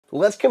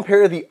Let's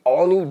compare the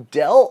all-new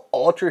Dell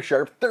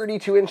UltraSharp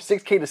 32-inch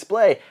 6K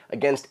display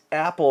against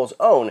Apple's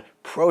own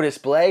Pro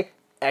Display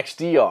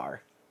XDR.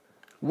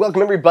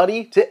 Welcome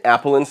everybody to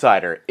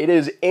AppleInsider. It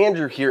is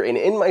Andrew here, and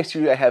in my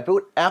studio I have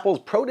both Apple's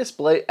Pro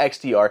Display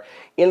XDR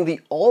and the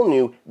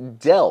all-new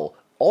Dell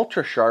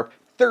UltraSharp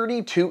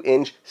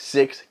 32-inch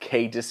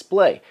 6K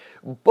display.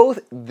 Both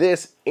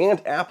this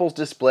and Apple's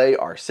display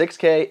are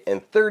 6K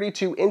and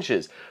 32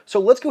 inches. So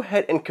let's go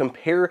ahead and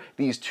compare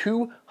these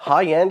two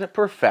high-end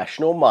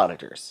professional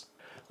monitors.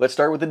 Let's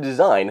start with the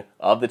design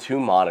of the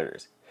two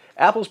monitors.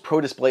 Apple's Pro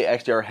Display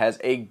XDR has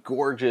a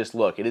gorgeous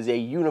look. It is a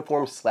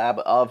uniform slab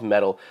of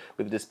metal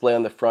with a display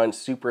on the front,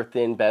 super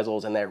thin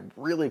bezels, and that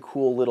really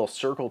cool little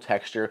circle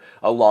texture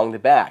along the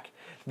back.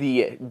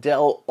 The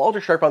Dell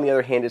UltraSharp, on the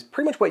other hand, is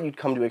pretty much what you'd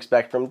come to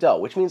expect from Dell,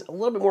 which means a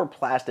little bit more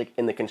plastic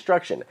in the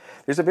construction.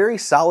 There's a very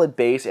solid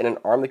base and an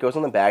arm that goes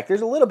on the back.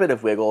 There's a little bit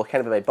of wiggle,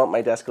 kind of if I bump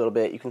my desk a little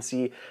bit, you can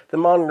see the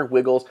monitor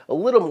wiggles a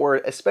little more,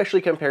 especially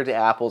compared to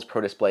Apple's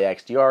Pro Display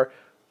XDR,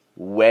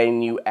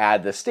 when you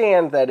add the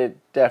stand that it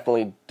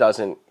definitely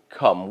doesn't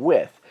come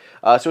with.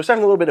 So aside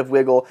from a little bit of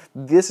wiggle,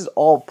 this is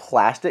all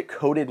plastic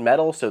coated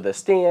metal, so the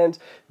stand,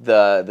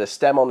 the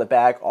stem on the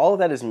back, all of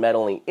that is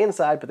metal on the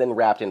inside, but then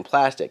wrapped in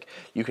plastic.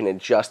 You can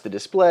adjust the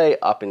display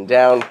up and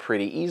down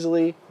pretty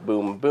easily,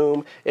 boom,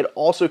 boom. It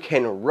also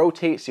can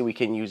rotate, so we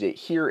can use it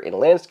here in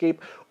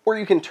landscape, or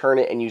you can turn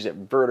it and use it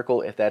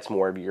vertical if that's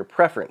more of your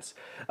preference.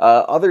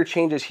 Other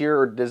changes here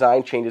are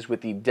design changes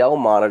with the Dell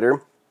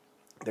monitor.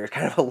 There's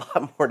kind of a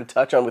lot more to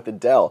touch on with the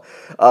Dell.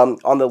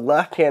 On the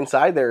left-hand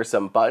side, there are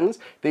some buttons.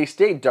 They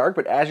stay dark,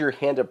 but as your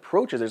hand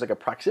approaches, there's like a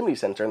proximity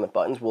sensor, and the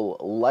buttons will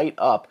light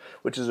up,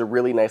 which is a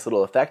really nice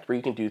little effect where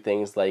you can do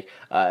things like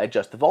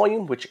adjust the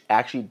volume, which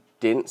actually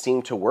didn't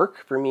seem to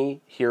work for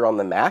me here on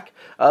the Mac,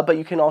 but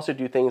you can also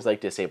do things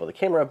like disable the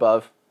camera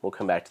above. We'll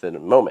come back to that in a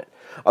moment.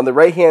 On the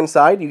right-hand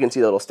side, you can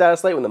see the little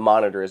status light when the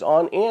monitor is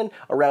on, and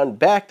around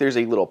back, there's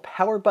a little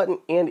power button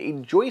and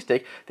a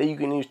joystick that you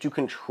can use to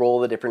control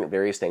the different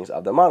various things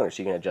of the monitor.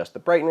 So you can adjust the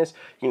brightness,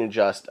 you can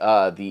adjust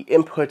the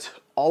input,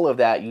 all of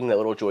that using that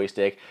little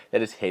joystick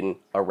that is hidden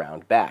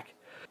around back.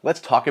 Let's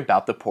talk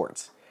about the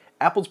ports.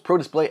 Apple's Pro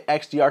Display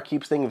XDR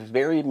keeps things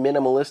very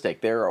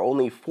minimalistic. There are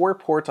only 4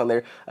 ports on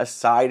there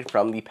aside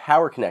from the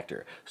power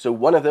connector. So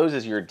one of those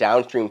is your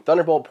downstream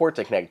Thunderbolt port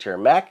to connect to your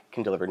Mac,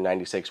 can deliver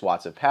 96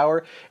 watts of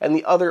power, and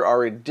the other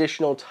are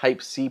additional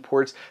Type-C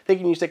ports that you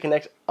can use to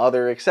connect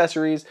other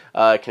accessories,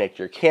 connect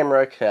your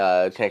camera,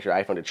 connect your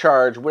iPhone to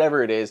charge,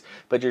 whatever it is,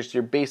 but just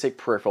your basic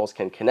peripherals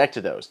can connect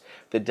to those.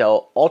 The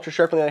Dell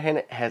UltraSharp, on the other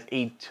hand, has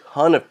a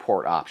ton of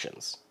port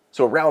options.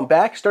 So around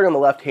back, starting on the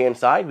left-hand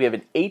side, we have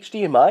an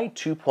HDMI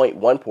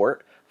 2.1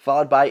 port,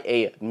 followed by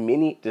a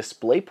mini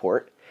display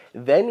port.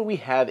 Then we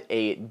have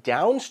a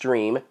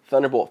downstream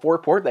Thunderbolt 4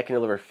 port that can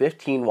deliver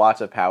 15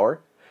 watts of power.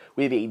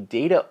 We have a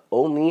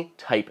data-only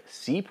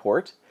Type-C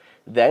port.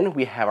 Then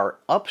we have our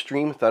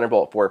upstream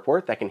Thunderbolt 4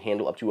 port that can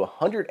handle up to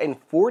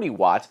 140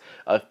 watts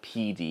of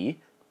PD.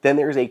 Then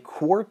there's a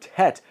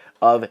quartet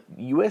of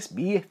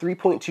USB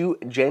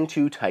 3.2 Gen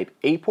 2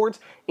 Type-A ports,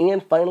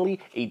 and finally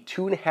a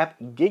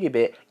 2.5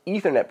 gigabit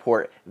Ethernet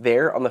port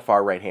there on the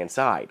far right-hand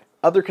side.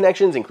 Other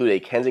connections include a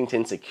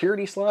Kensington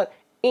security slot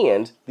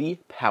and the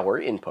power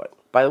input.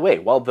 By the way,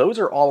 while those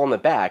are all on the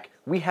back,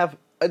 we have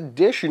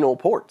additional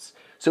ports.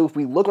 So if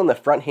we look on the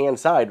front-hand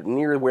side,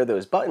 near where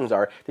those buttons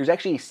are, there's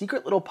actually a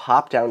secret little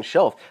pop-down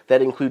shelf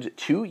that includes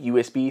 2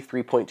 USB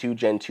 3.2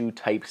 Gen 2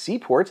 Type-C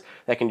ports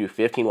that can do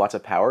 15 watts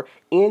of power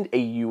and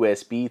a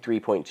USB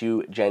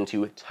 3.2 Gen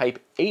 2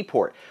 Type-A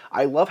port.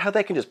 I love how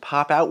that can just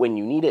pop out when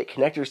you need it,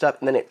 connect your stuff,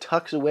 and then it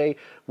tucks away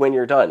when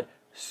you're done.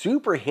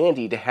 Super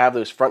handy to have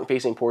those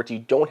front-facing ports. You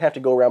don't have to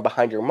go around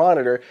behind your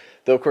monitor,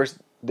 though of course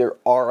there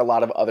are a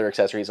lot of other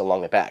accessories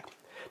along the back.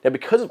 Now,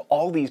 because of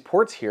all these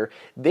ports here,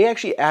 they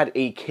actually add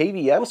a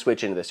KVM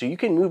switch into this, so you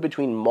can move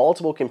between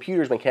multiple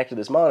computers when connected to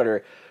this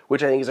monitor,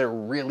 which I think is a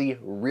really,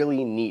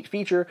 really neat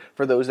feature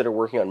for those that are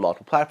working on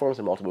multiple platforms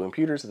and multiple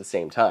computers at the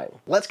same time.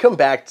 Let's come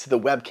back to the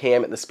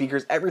webcam and the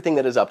speakers, everything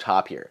that is up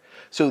top here.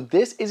 So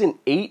this is an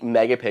 8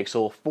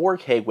 megapixel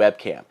 4K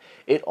webcam.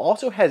 It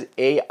also has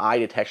AI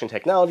detection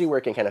technology where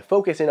it can kind of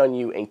focus in on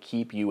you and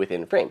keep you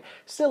within frame,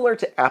 similar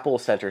to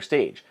Apple's Center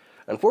Stage.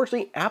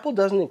 Unfortunately, Apple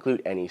doesn't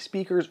include any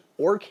speakers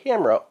or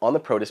camera on the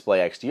Pro Display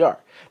XDR.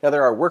 Now,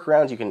 there are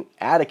workarounds. You can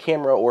add a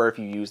camera, or if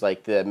you use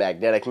like the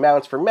magnetic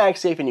mounts for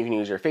MagSafe and you can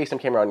use your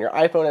FaceTime camera on your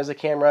iPhone as a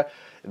camera,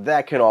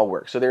 that can all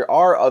work. So there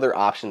are other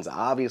options,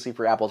 obviously,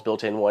 for Apple's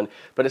built-in one,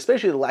 but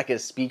especially the lack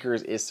of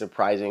speakers is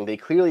surprising. They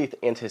clearly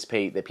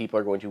anticipate that people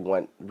are going to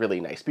want really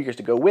nice speakers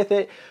to go with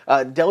it.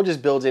 Dell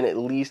just builds in at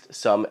least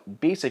some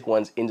basic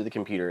ones into the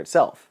computer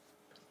itself.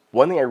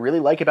 One thing I really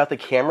like about the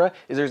camera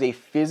is there's a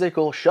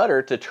physical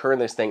shutter to turn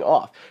this thing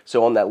off.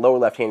 So on that lower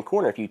left-hand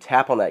corner, if you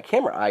tap on that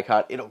camera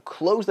icon, it'll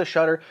close the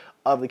shutter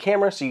of the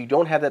camera so you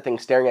don't have that thing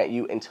staring at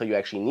you until you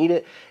actually need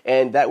it,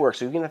 and that works.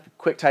 So you can have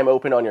QuickTime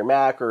open on your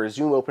Mac or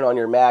Zoom open on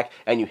your Mac,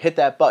 and you hit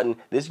that button,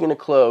 this is going to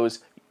close.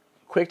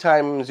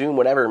 QuickTime, Zoom,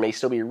 whatever may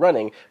still be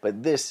running,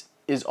 but this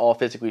is all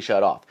physically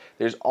shut off.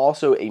 There's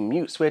also a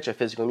mute switch, a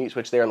physical mute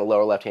switch there in the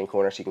lower left-hand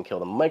corner so you can kill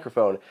the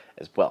microphone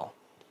as well.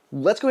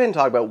 Let's go ahead and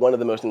talk about one of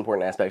the most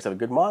important aspects of a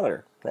good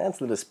monitor. That's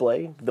the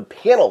display, the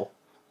panel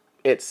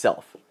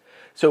itself.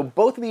 So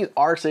both of these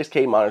are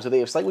 6K monitors, so they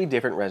have slightly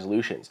different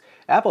resolutions.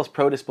 Apple's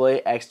Pro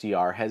Display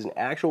XDR has an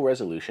actual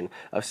resolution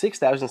of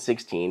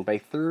 6016 by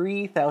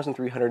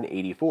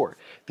 3384.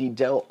 The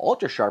Dell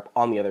UltraSharp,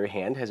 on the other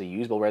hand, has a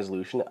usable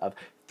resolution of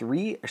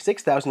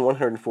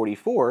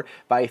 6144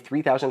 by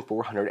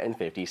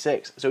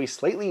 3456. So a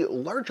slightly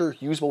larger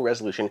usable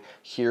resolution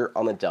here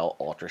on the Dell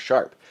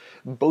UltraSharp.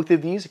 Both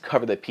of these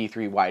cover the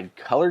P3 wide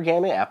color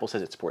gamut. Apple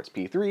says it supports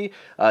P3.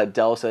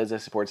 Dell says it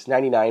supports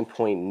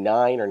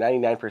 99.9 or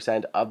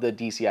 99% of the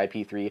DCI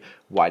P3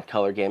 wide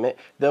color gamut,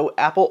 though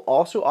Apple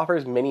also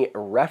offers many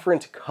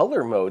reference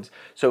color modes,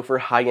 so for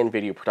high-end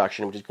video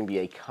production, which is going to be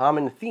a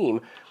common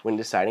theme when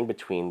deciding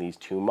between these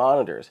two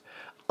monitors.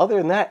 Other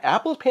than that,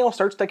 Apple's panel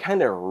starts to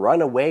kind of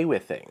run away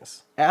with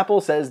things. Apple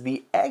says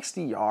the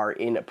XDR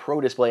in Pro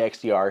Display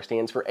XDR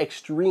stands for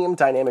Extreme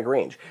Dynamic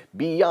Range,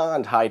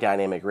 beyond High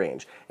Dynamic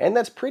Range, and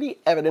that's pretty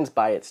evidenced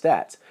by its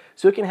stats.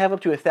 So it can have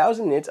up to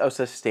 1000 nits of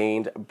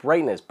sustained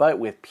brightness, but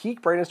with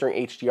peak brightness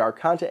during HDR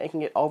content, it can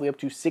get all the way up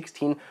to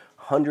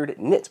 1600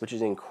 nits, which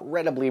is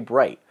incredibly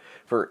bright.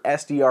 For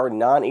SDR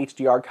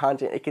non-HDR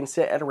content, it can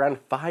sit at around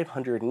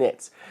 500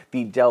 nits.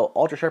 The Dell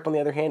UltraSharp, on the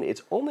other hand,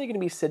 it's only going to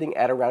be sitting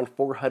at around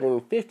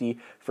 450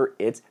 for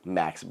its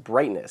max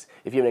brightness.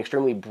 If you have an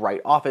extremely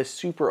bright office,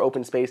 super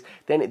open space,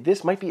 then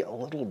this might be a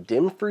little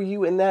dim for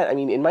you in that. I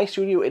mean, in my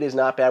studio, it is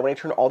not bad. When I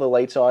turn all the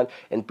lights on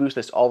and boost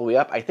this all the way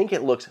up, I think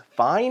it looks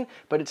fine,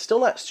 but it's still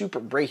not super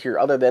bright here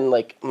other than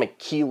like my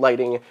key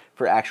lighting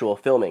for actual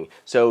filming.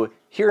 So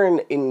here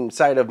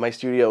inside of my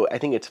studio, I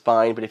think it's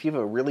fine, but if you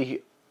have a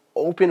really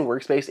open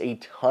workspace, a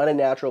ton of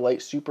natural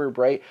light, super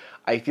bright,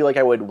 I feel like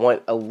I would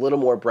want a little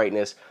more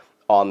brightness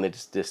on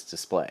this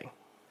display.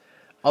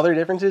 Other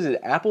differences is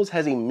Apple's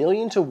has a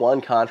 1,000,000 to 1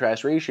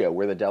 contrast ratio,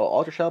 where the Dell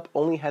UltraSharp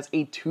only has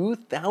a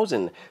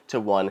 2,000 to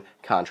 1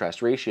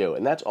 contrast ratio,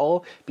 and that's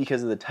all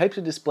because of the types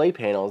of display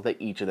panels that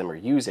each of them are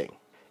using.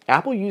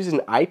 Apple uses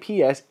an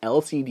IPS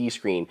LCD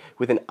screen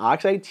with an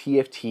oxide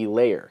TFT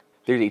layer.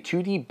 There's a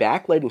 2D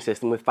backlighting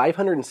system with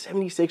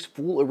 576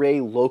 full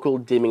array local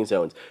dimming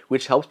zones,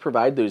 which helps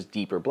provide those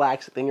deeper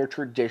blacks than your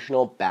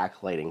traditional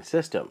backlighting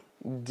system.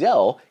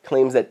 Dell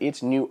claims that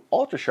its new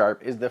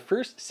UltraSharp is the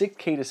first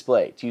 6K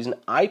display to use an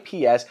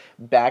IPS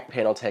back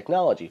panel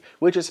technology,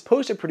 which is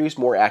supposed to produce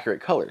more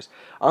accurate colors.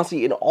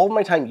 Honestly, in all of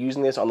my time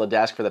using this on the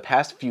desk for the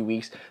past few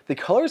weeks, the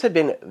colors have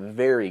been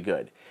very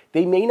good.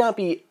 They may not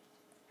be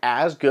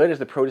as good as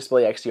the Pro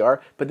Display XDR,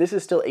 but this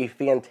is still a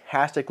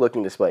fantastic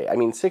looking display. I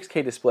mean,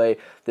 6K display,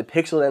 the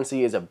pixel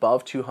density is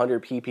above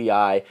 200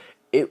 ppi.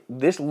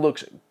 This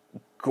looks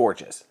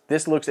gorgeous.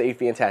 This looks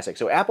fantastic.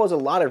 So Apple has a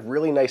lot of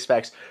really nice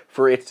specs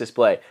for its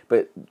display,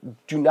 but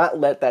do not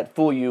let that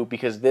fool you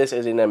because this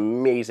is an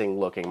amazing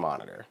looking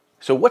monitor.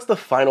 So what's the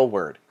final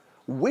word?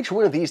 Which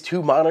one of these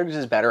two monitors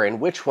is better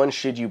and which one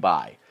should you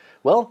buy?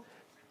 Well,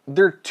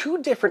 there are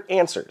two different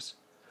answers.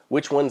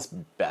 Which one's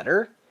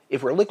better?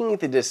 If we're looking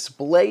at the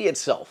display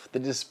itself,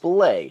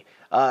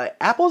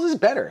 Apple's is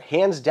better,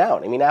 hands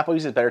down. I mean, Apple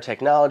uses better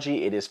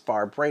technology. It is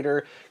far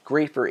brighter,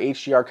 great for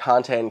HDR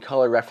content,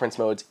 color reference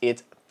modes.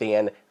 It's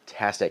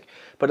fantastic.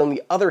 But on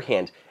the other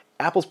hand,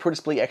 Apple's Pro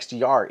Display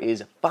XDR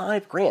is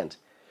 $5,000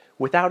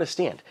 without a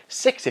stand.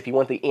 $6,000 if you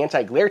want the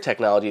anti-glare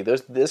technology.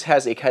 This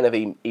has a kind of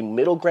a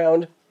middle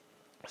ground,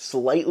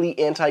 slightly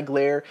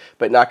anti-glare,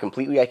 but not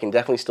completely. I can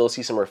definitely still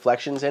see some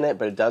reflections in it,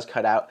 but it does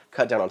cut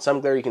down on some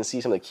glare. You can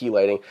see some of the key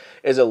lighting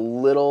is a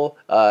little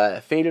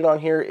faded on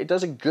here. It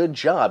does a good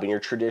job in your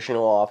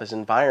traditional office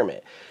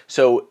environment.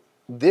 So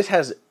this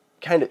has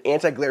kind of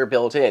anti-glare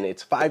built in.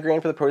 It's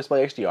 $5,000 for the Pro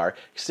Display XDR,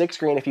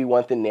 $6,000 if you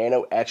want the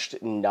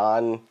nano-etched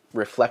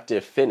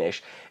non-reflective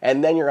finish,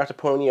 and then you're going to have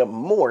to pony up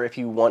more if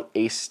you want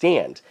a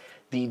stand.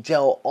 The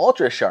Dell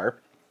UltraSharp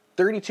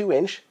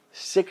 32-inch,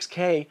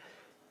 6K,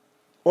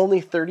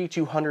 only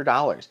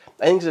 $3,200.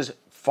 I think this is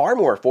far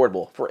more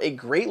affordable for a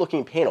great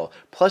looking panel.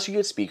 Plus you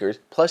get speakers,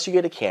 plus you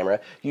get a camera.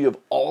 You have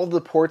all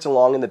the ports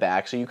along in the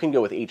back, so you can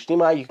go with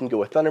HDMI, you can go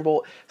with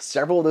Thunderbolt.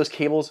 Several of those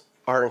cables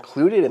are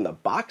included in the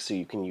box, so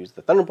you can use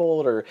the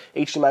Thunderbolt or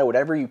HDMI,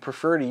 whatever you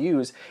prefer to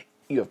use.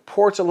 You have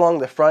ports along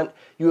the front.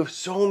 You have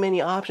so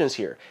many options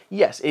here.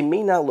 Yes, it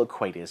may not look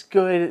quite as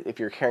good if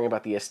you're caring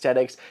about the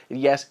aesthetics.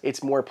 Yes,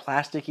 it's more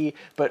plasticky,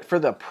 but for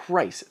the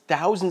price,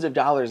 thousands of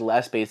dollars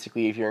less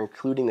basically if you're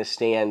including the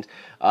stand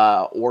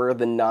or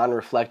the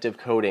non-reflective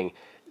coating.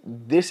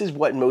 This is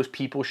what most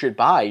people should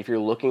buy if you're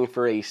looking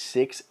for a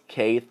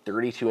 6K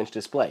 32-inch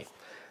display.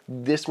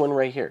 This one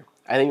right here.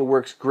 I think it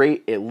works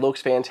great, it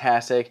looks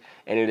fantastic,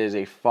 and it is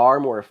a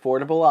far more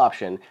affordable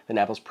option than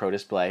Apple's Pro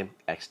Display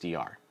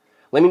XDR.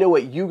 Let me know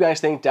what you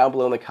guys think down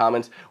below in the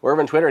comments, or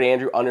over on Twitter at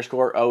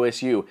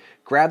Andrew_OSU.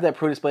 Grab that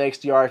Pro Display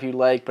XDR if you'd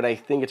like, but I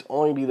think it's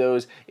only be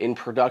those in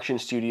production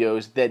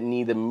studios that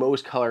need the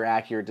most color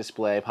accurate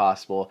display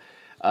possible.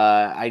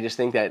 I just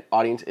think that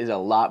audience is a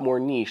lot more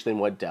niche than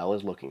what Dell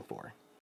is looking for.